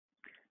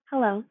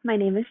Hello, my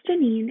name is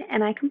Jeanine,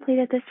 and I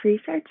completed this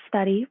research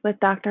study with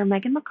Dr.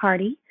 Megan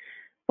McCarty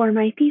for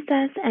my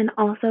thesis and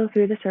also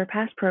through the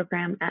SURPASS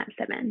program at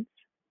Simmons.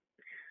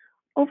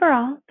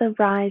 Overall, the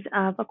rise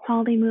of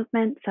equality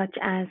movements such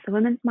as the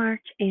Women's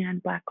March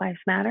and Black Lives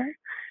Matter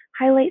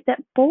highlight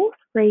that both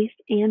race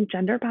and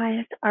gender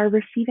bias are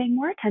receiving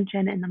more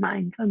attention in the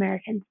minds of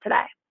Americans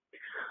today.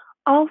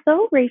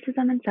 Although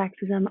racism and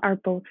sexism are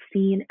both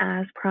seen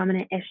as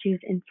prominent issues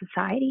in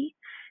society,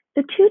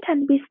 the two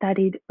tend to be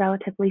studied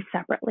relatively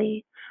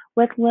separately,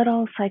 with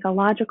little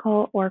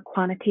psychological or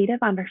quantitative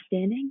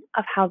understanding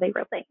of how they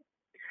relate.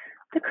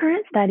 The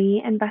current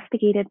study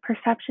investigated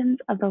perceptions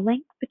of the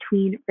link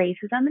between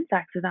racism and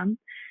sexism,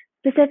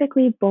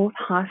 specifically both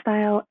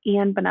hostile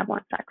and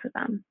benevolent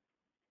sexism.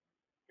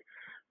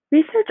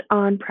 Research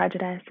on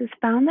prejudice has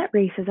found that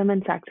racism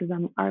and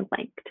sexism are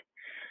linked.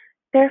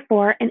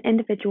 Therefore, an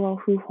individual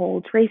who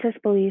holds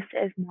racist beliefs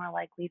is more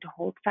likely to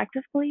hold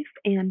sexist beliefs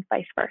and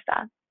vice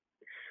versa.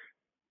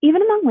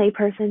 Even among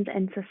laypersons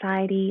in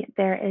society,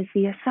 there is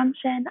the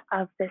assumption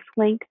of this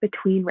link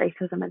between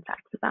racism and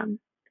sexism.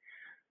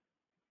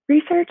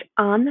 Research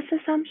on this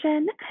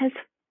assumption has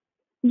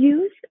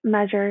used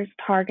measures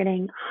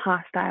targeting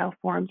hostile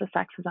forms of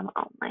sexism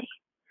only.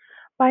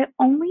 By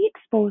only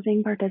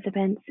exposing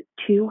participants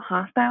to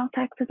hostile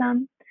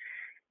sexism,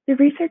 the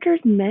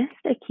researchers missed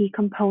a key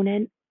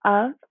component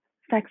of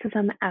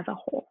sexism as a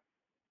whole.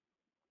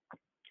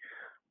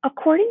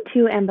 According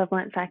to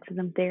ambivalent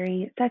sexism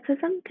theory,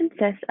 sexism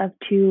consists of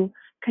two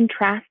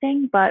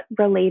contrasting but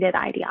related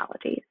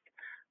ideologies,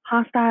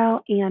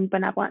 hostile and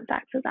benevolent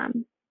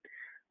sexism.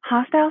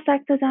 Hostile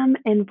sexism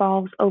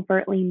involves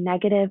overtly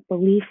negative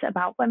beliefs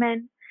about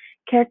women,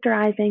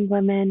 characterizing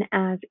women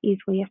as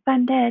easily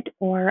offended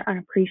or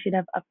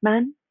unappreciative of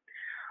men.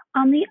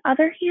 On the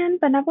other hand,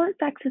 benevolent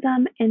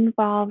sexism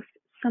involves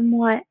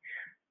somewhat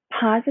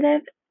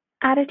positive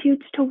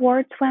attitudes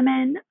towards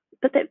women,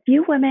 but that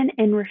view women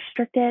in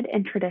restricted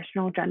and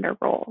traditional gender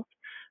roles.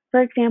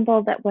 For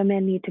example, that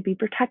women need to be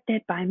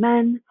protected by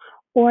men,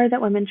 or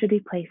that women should be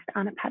placed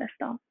on a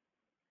pedestal.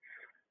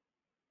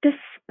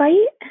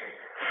 Despite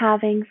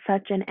having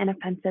such an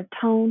inoffensive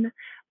tone,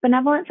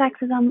 benevolent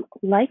sexism,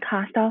 like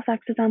hostile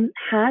sexism,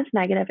 has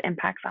negative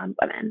impacts on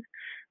women,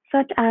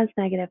 such as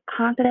negative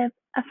cognitive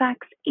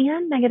effects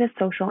and negative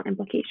social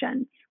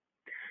implications.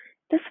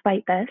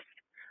 Despite this,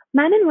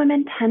 men and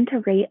women tend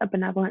to rate a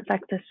benevolent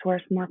sexist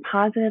source more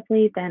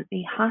positively than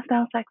a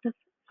hostile sexist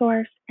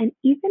source, and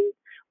even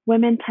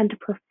women tend to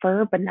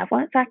prefer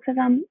benevolent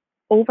sexism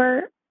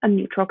over a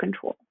neutral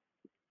control.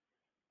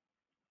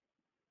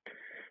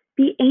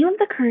 The aim of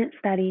the current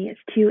study is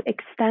to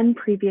extend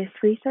previous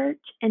research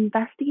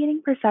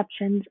investigating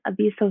perceptions of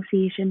the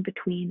association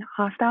between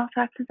hostile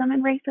sexism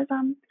and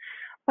racism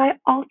by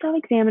also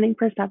examining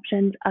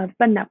perceptions of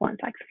benevolent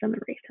sexism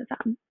and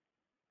racism.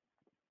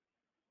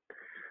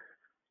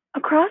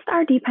 Across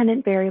our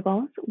dependent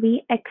variables,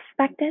 we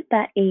expected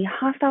that a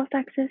hostile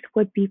sexist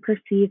would be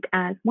perceived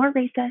as more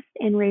racist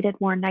and rated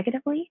more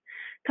negatively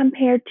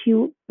compared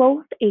to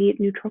both a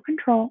neutral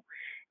control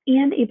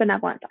and a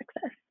benevolent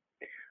sexist.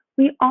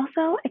 We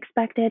also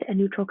expected a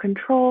neutral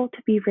control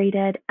to be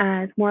rated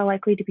as more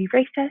likely to be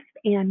racist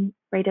and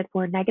rated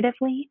more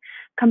negatively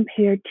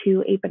compared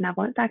to a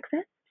benevolent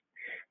sexist.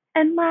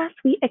 And last,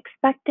 we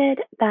expected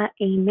that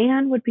a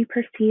man would be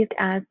perceived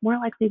as more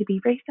likely to be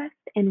racist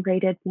and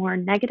rated more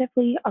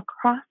negatively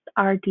across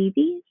our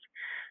DVs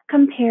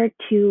compared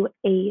to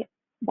a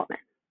woman.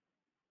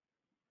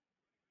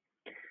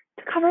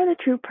 To cover the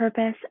true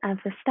purpose of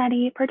the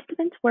study,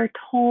 participants were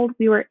told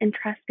we were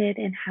interested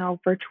in how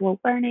virtual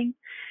learning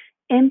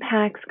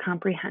impacts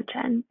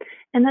comprehension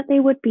and that they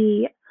would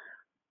be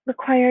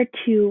required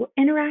to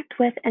interact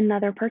with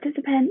another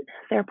participant,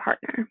 their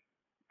partner.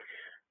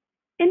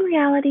 In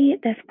reality,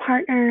 this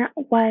partner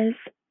was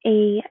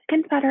a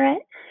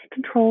Confederate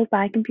controlled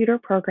by computer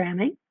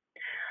programming.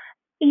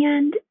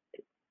 And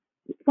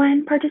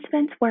when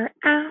participants were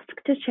asked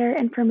to share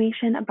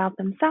information about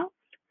themselves,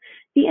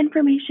 the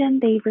information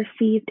they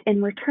received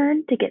in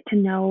return to get to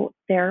know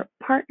their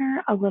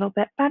partner a little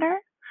bit better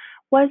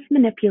was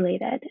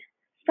manipulated.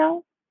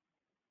 So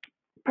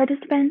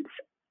participants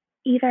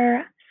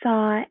either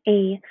saw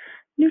a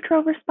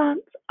neutral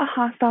response, a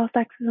hostile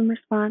sexism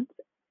response,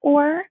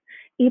 or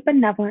a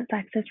benevolent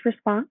sexist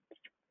response.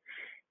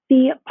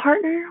 The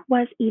partner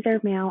was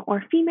either male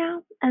or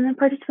female, and the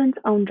participant's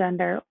own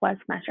gender was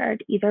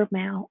measured, either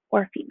male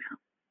or female.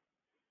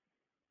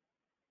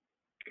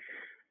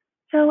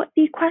 So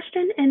the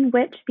question in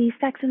which the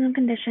sexism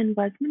condition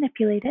was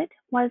manipulated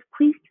was,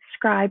 please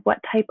describe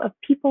what type of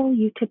people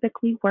you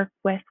typically work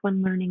with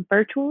when learning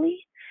virtually,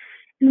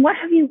 and what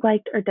have you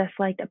liked or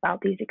disliked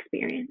about these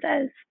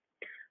experiences?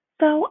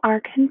 So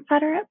our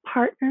Confederate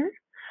partner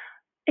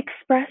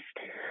expressed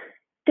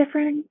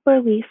different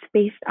beliefs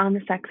based on the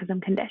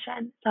sexism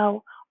condition.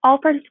 So all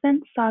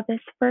participants saw this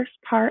first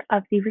part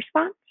of the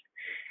response,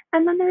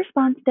 and then the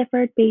response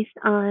differed based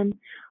on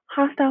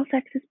hostile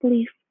sexist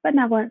beliefs,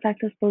 benevolent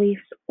sexist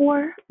beliefs,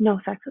 or no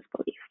sexist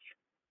beliefs.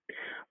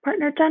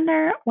 Partner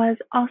gender was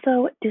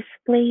also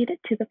displayed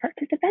to the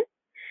participant,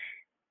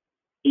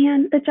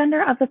 and the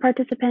gender of the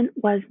participant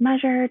was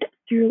measured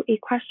through a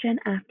question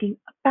asking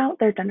about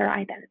their gender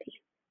identity.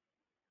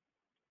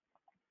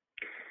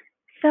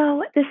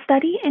 So the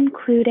study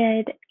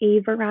included a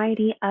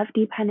variety of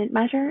dependent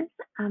measures.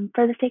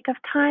 For the sake of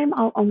time,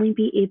 I'll only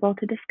be able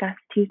to discuss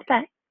two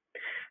today.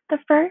 The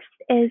first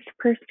is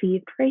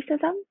perceived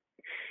racism.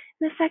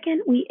 The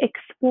second, we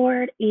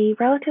explored a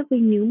relatively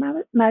new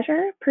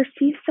measure,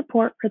 perceived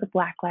support for the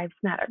Black Lives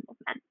Matter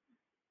movement.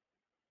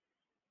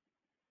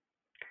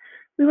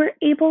 We were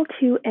able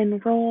to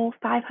enroll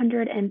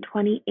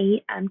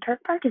 528 MTurk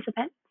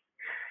participants,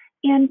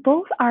 and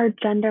both our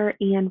gender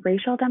and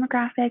racial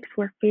demographics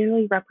were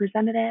fairly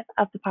representative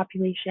of the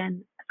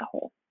population as a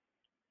whole.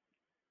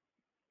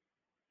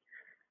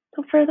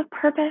 So for the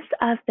purpose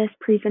of this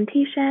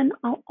presentation,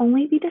 I'll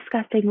only be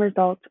discussing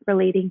results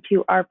relating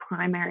to our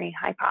primary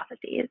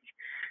hypotheses.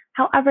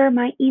 However,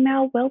 my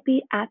email will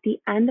be at the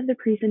end of the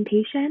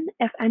presentation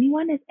if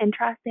anyone is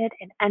interested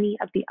in any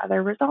of the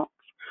other results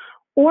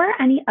or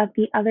any of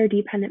the other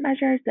dependent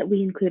measures that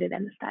we included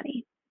in the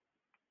study.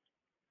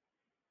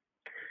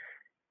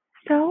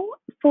 So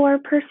for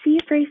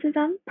perceived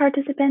racism,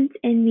 participants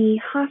in the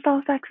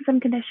hostile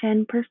sexism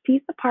condition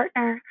perceive the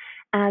partner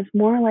as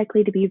more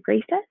likely to be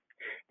racist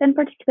than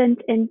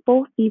participants in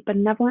both the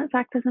benevolent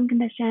sexism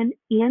condition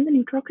and the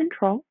neutral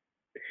control.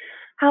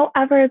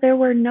 However, there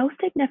were no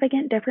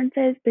significant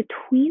differences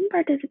between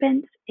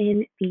participants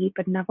in the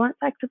benevolent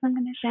sexism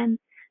condition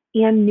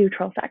and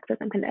neutral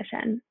sexism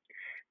condition.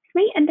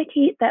 This may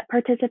indicate that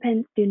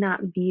participants do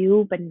not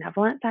view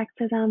benevolent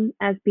sexism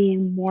as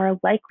being more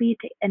likely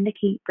to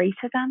indicate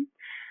racism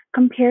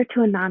compared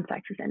to a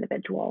non-sexist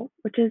individual,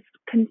 which is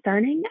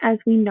concerning as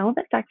we know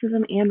that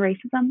sexism and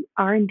racism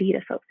are indeed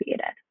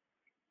associated.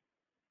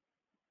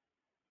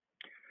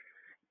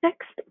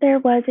 Next, there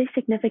was a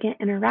significant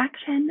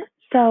interaction.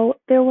 So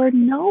there were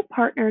no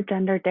partner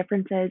gender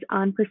differences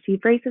on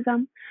perceived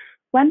racism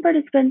when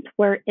participants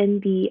were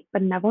in the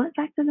benevolent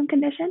sexism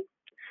condition.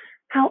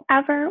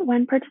 However,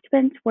 when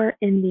participants were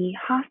in the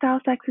hostile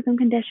sexism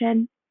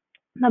condition,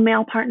 the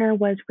male partner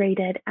was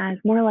rated as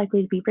more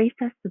likely to be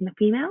racist than the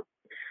female.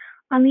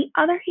 On the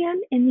other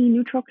hand, in the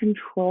neutral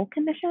control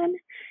condition,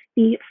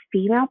 the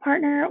female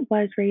partner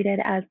was rated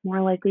as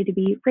more likely to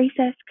be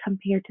racist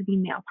compared to the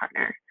male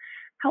partner.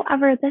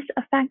 However, this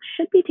effect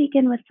should be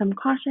taken with some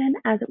caution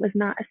as it was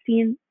not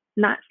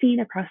seen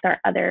across our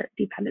other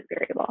dependent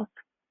variables.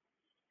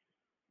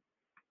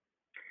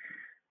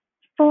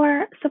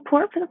 For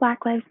support for the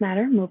Black Lives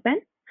Matter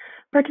movement,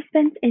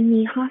 participants in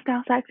the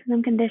hostile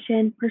sexism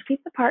condition perceive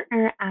the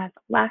partner as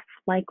less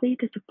likely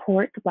to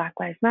support the Black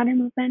Lives Matter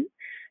movement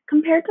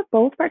compared to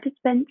both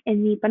participants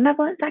in the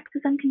benevolent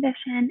sexism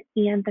condition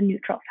and the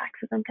neutral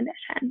sexism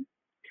condition.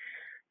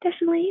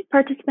 Additionally,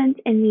 participants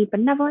in the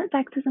benevolent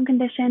sexism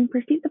condition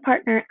perceive the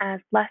partner as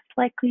less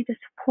likely to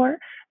support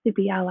the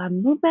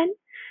BLM movement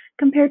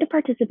compared to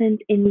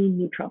participants in the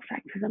neutral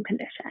sexism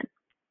condition.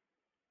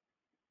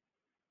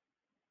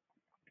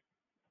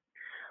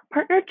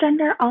 Partner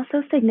gender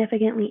also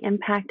significantly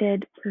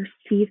impacted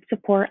perceived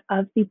support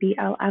of the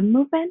BLM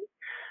movement.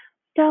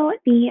 So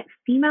the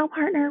female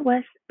partner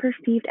was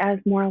perceived as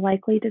more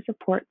likely to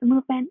support the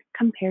movement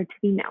compared to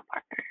the male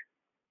partner.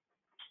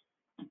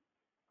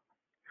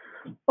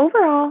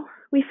 Overall,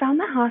 we found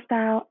that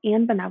hostile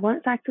and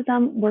benevolent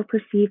sexism were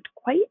perceived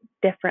quite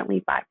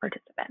differently by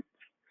participants,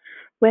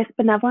 with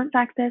benevolent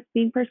sexists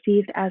being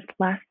perceived as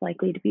less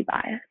likely to be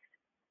biased.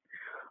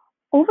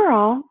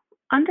 Overall,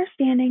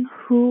 understanding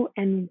who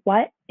and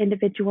what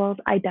individuals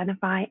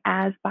identify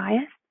as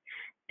biased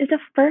is a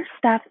first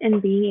step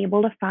in being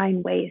able to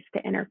find ways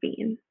to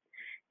intervene.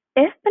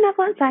 If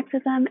benevolent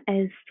sexism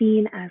is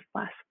seen as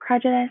less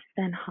prejudiced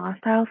than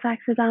hostile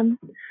sexism,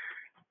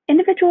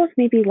 individuals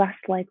may be less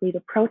likely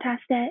to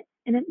protest it,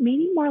 and it may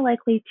be more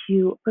likely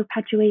to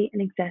perpetuate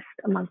and exist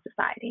among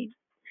society.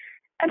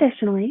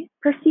 Additionally,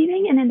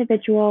 perceiving an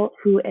individual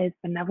who is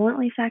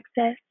benevolently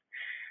sexist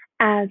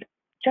as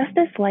just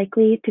as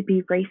likely to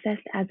be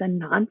racist as a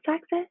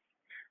non-sexist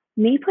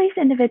may place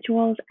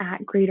individuals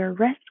at greater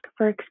risk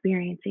for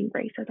experiencing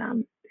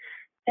racism.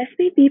 This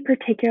may be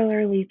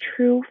particularly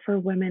true for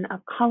women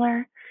of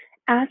color,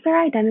 as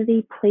their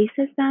identity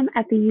places them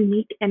at the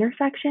unique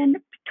intersection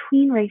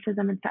between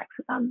racism and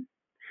sexism.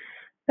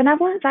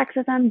 Benevolent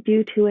sexism,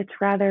 due to its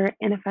rather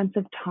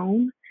inoffensive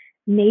tone,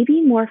 may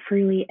be more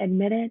freely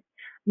admitted,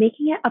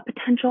 making it a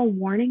potential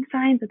warning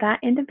sign that that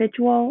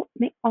individual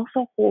may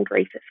also hold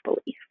racist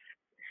beliefs.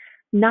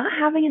 Not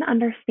having an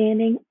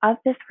understanding of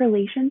this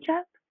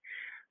relationship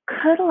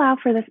could allow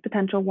for this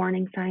potential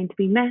warning sign to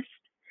be missed,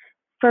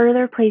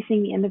 further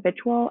placing the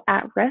individual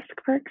at risk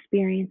for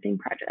experiencing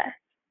prejudice.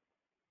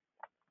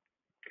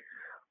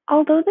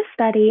 Although the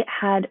study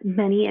had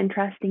many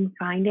interesting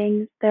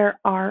findings, there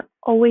are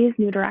always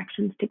new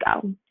directions to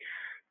go.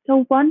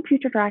 So one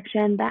future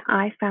direction that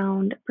I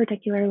found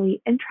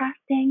particularly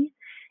interesting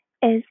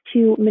is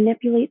to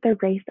manipulate the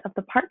race of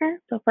the partner.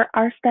 So for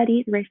our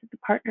study, the race of the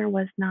partner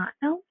was not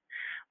known.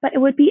 But it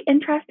would be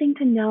interesting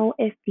to know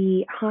if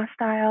the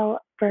hostile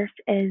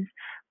versus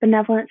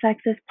benevolent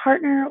sexist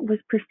partner was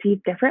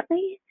perceived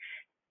differently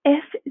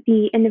if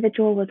the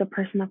individual was a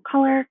person of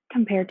color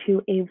compared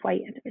to a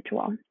white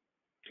individual.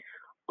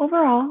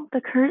 Overall,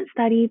 the current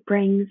study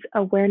brings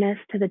awareness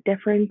to the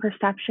differing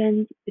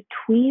perceptions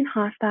between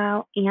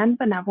hostile and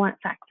benevolent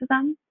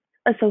sexism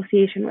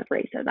association with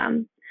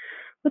racism,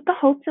 with the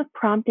hopes of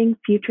prompting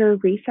future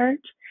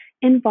research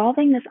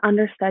involving this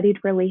understudied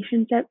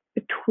relationship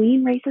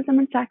between racism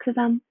and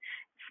sexism,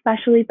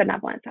 especially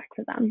benevolent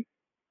sexism.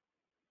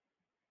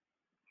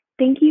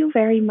 Thank you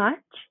very much.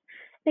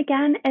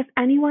 Again, if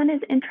anyone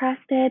is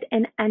interested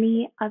in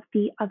any of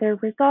the other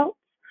results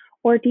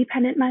or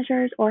dependent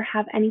measures or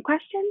have any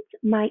questions,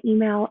 my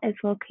email is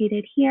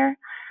located here.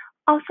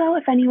 Also,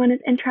 if anyone is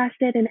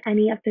interested in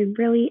any of the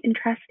really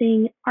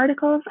interesting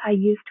articles I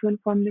used to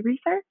inform the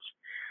research,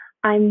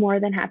 I'm more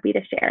than happy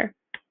to share.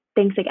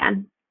 Thanks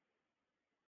again.